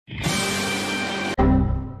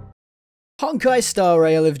Honkai Star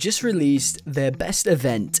Rail have just released their best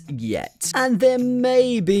event yet, and there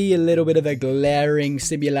may be a little bit of a glaring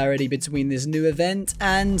similarity between this new event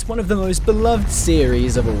and one of the most beloved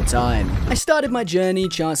series of all time. I started my journey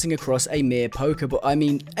chancing across a mere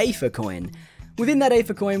Aether coin. Within that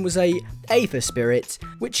Aether coin was a Aether spirit,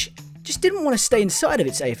 which just didn't want to stay inside of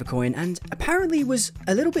its Aether coin and apparently was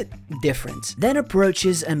a little bit different. Then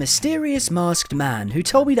approaches a mysterious masked man who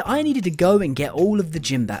told me that I needed to go and get all of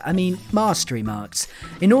the mastery marks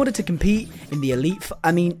in order to compete in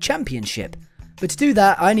the championship. But to do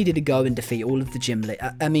that, I needed to go and defeat all of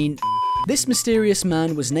the this mysterious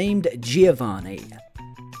man was named Giovanni.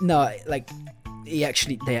 No, they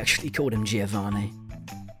actually called him Giovanni.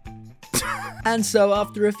 And so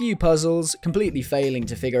after a few puzzles, completely failing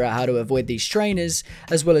to figure out how to avoid these trainers,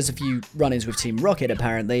 as well as a few run-ins with Team Rocket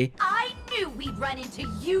apparently. I knew we'd run into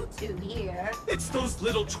you two here. It's those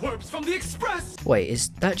little twerps from the Express! Wait, is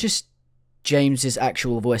that just James's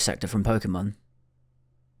actual voice actor from Pokemon?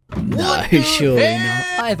 No, surely not.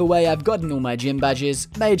 Either way, I've gotten all my gym badges,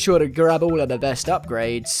 made sure to grab all of the best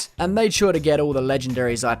upgrades, and made sure to get all the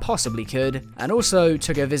legendaries I possibly could, and also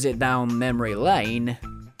took a visit down memory lane,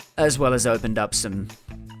 as well as opened up some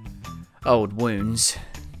old wounds.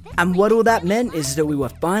 And what all that meant is that we were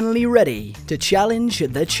finally ready to challenge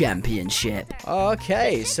the championship.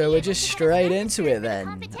 Okay, so we're just straight into it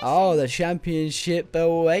then. Oh, the championship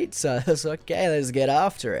awaits us. Okay, let's get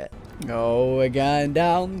after it. Oh, we're going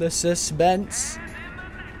down the suspense.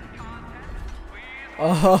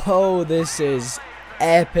 Oh, this is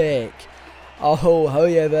epic. Oh,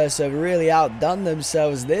 Hoyoverse have really outdone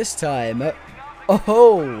themselves this time.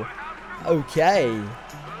 Oh, okay.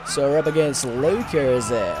 So we're up against Luca,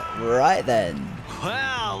 is it? Right then.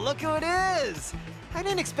 Wow, look who it is! I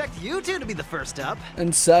didn't expect you two to be the first up.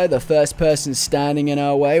 And so the first person standing in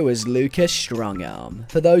our way was Luca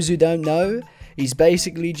Strongarm. For those who don't know, he's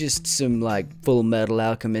basically just some Full Metal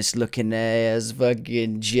Alchemist looking ass,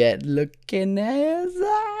 fucking jet looking ass,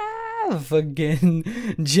 fucking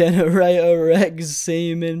Generator Rex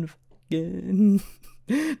semen, fucking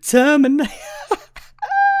Terminator.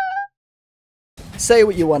 Say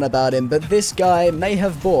what you want about him, but this guy may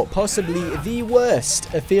have bought possibly the worst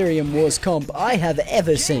Ethereum Wars comp I have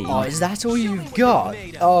ever seen. Oh, is that all you've got?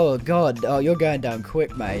 Oh god, oh you're going down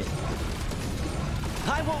quick, mate.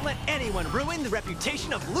 I won't let anyone ruin the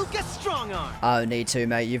reputation of Luca Strongarm. I don't need to,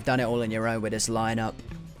 mate. You've done it all on your own with this lineup.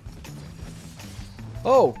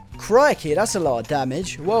 Oh, crikey, that's a lot of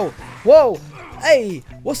damage. Whoa, whoa, hey,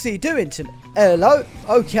 what's he doing to me? Hello?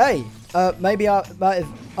 Okay. Maybe I might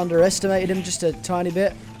have underestimated him just a tiny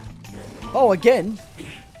bit. Oh, again?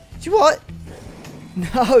 What?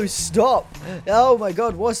 No, stop. Oh my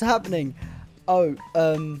god, what's happening? Oh,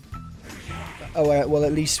 oh, well,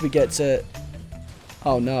 at least we get to...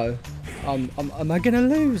 Oh no. Am I gonna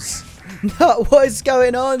lose? No, what is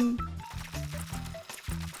going on?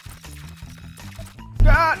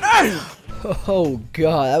 Oh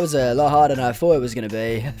god, that was a lot harder than I thought it was gonna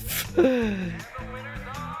be.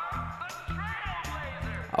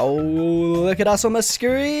 Oh, look at us on the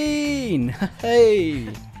screen! Hey!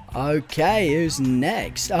 Okay, who's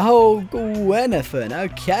next? Oh, Gwenethan,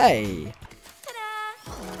 okay.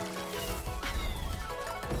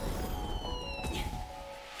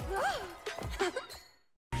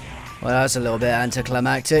 Well, that's a little bit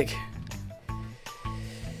anticlimactic.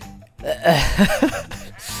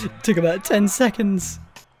 Took about 10 seconds.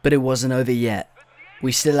 But it wasn't over yet.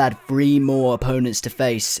 We still had 3 more opponents to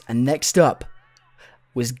face, and next up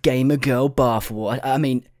was Gamer Girl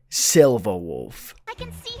Silverwolf. I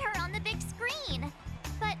can see her on the big screen,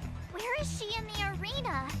 but where is she in the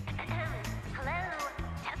arena? Hello,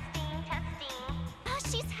 testing, testing. Oh,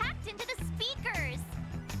 she's hacked into the speakers.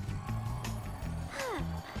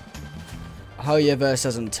 Hoyoverse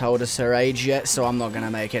hasn't told us her age yet, so I'm not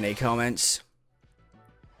gonna make any comments.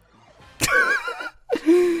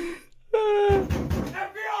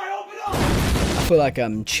 I feel like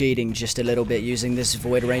I'm cheating just a little bit using this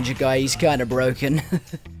Void Ranger guy. He's kind of broken.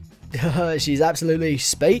 She's absolutely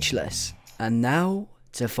speechless. And now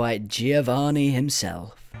to fight Giovanni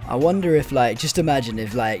himself. I wonder if just imagine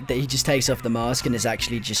if that he just takes off the mask and is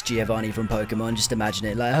actually just Giovanni from Pokemon. Just imagine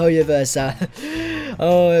it, Hoyoverse.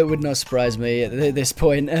 Oh, it would not surprise me at this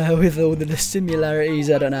point. With all the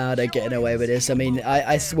similarities, I don't know how they're getting away with this. I mean,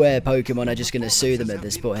 I swear Pokemon are just gonna sue them at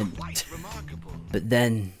this point. But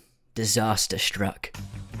then disaster struck.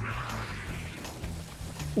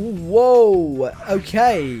 Whoa,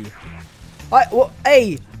 okay.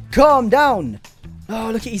 Hey, calm down.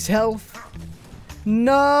 Oh, look at his health.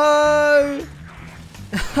 No.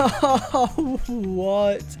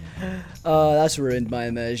 What? Oh, that's ruined my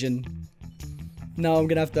immersion. Now I'm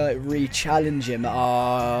gonna have to like, re-challenge him.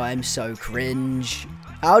 Oh, I'm so cringe.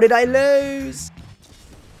 How did I lose?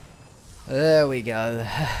 There we go.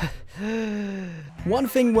 One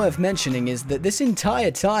thing worth mentioning is that this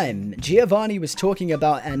entire time, Giovanni was talking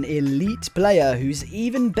about an elite player who's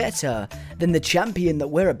even better than the champion that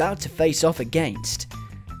we're about to face off against.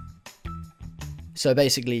 So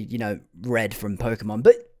basically, you know, Red from Pokemon.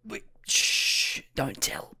 But, shh, don't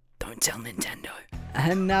tell Nintendo.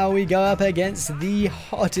 And now we go up against the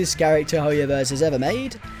hottest character Hoyoverse has ever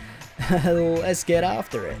made. Let's get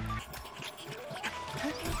after it.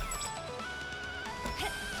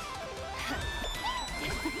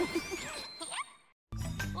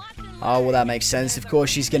 Oh, well, that makes sense. Of course,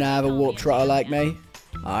 she's gonna have a warp trotter like me.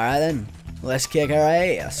 Alright then, let's kick her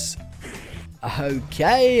ass.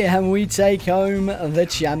 Okay, and we take home the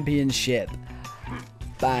championship.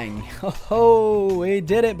 Bang. Oh, we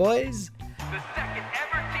did it, boys. The second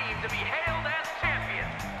ever team to be hailed as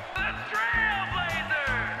champions, the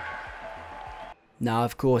Trailblazers! Now,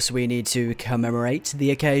 of course, we need to commemorate the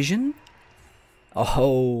occasion.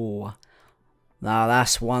 Oh, now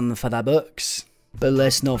that's one for the books. But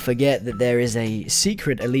let's not forget that there is a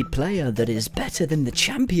secret elite player that is better than the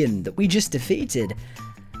champion that we just defeated.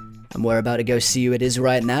 And we're about to go see who it is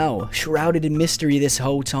right now. Shrouded in mystery this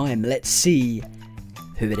whole time. Let's see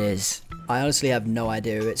who it is. I honestly have no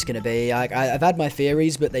idea who it's going to be. I've had my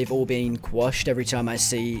theories, but they've all been quashed every time I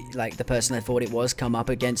see like the person I thought it was come up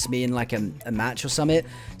against me in like a match or something.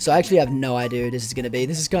 So I actually have no idea who this is going to be.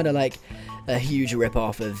 This is kind of like a huge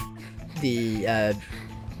rip-off of the...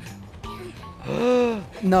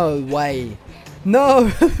 No way.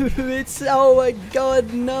 No. It's... Oh my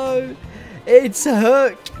god, no. It's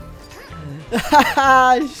Hook.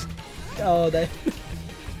 Oh, they...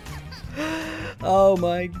 Oh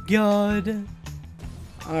my god.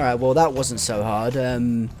 Alright, well that wasn't so hard.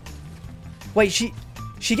 Wait, she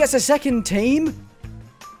gets a second team?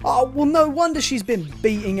 Oh, well no wonder she's been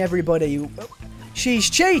beating everybody. She's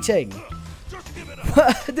cheating.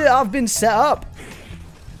 I've been set up.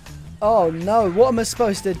 Oh no, what am I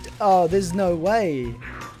supposed to... Oh, there's no way.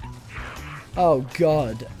 Oh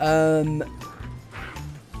god.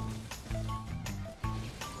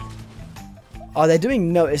 Oh, they're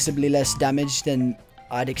doing noticeably less damage than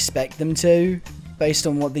I'd expect them to, based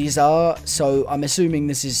on what these are. So I'm assuming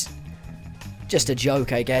this is just a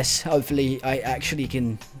joke, I guess. Hopefully I actually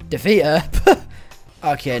can defeat her.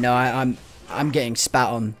 Okay, no, I'm getting spat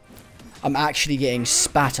on. I'm actually getting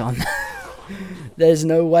spat on. There's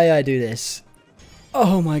no way I do this.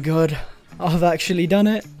 Oh my god. I've actually done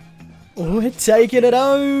it. We're taking it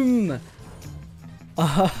home.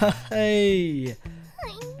 Hey. I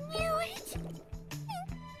knew it. I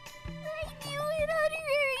knew it,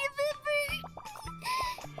 Honorary Member.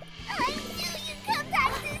 I knew you'd come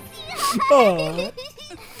back to see us. Oh,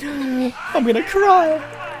 I'm gonna cry.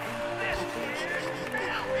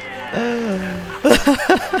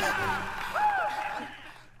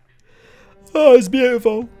 Oh, it's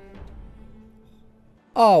beautiful.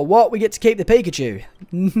 Oh, what? We get to keep the Pikachu.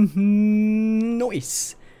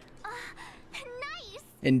 Nice. Nice.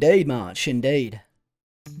 Indeed, March, indeed.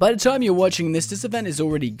 By the time you're watching this event is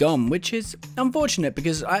already gone, which is unfortunate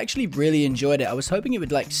because I actually really enjoyed it. I was hoping it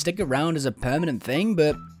would like stick around as a permanent thing,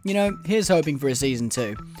 but you know, here's hoping for a season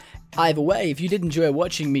 2. Either way, if you did enjoy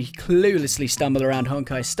watching me cluelessly stumble around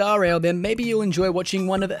Honkai Star Rail, then maybe you'll enjoy watching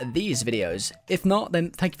one of these videos. If not,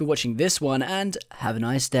 then thank you for watching this one and have a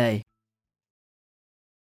nice day.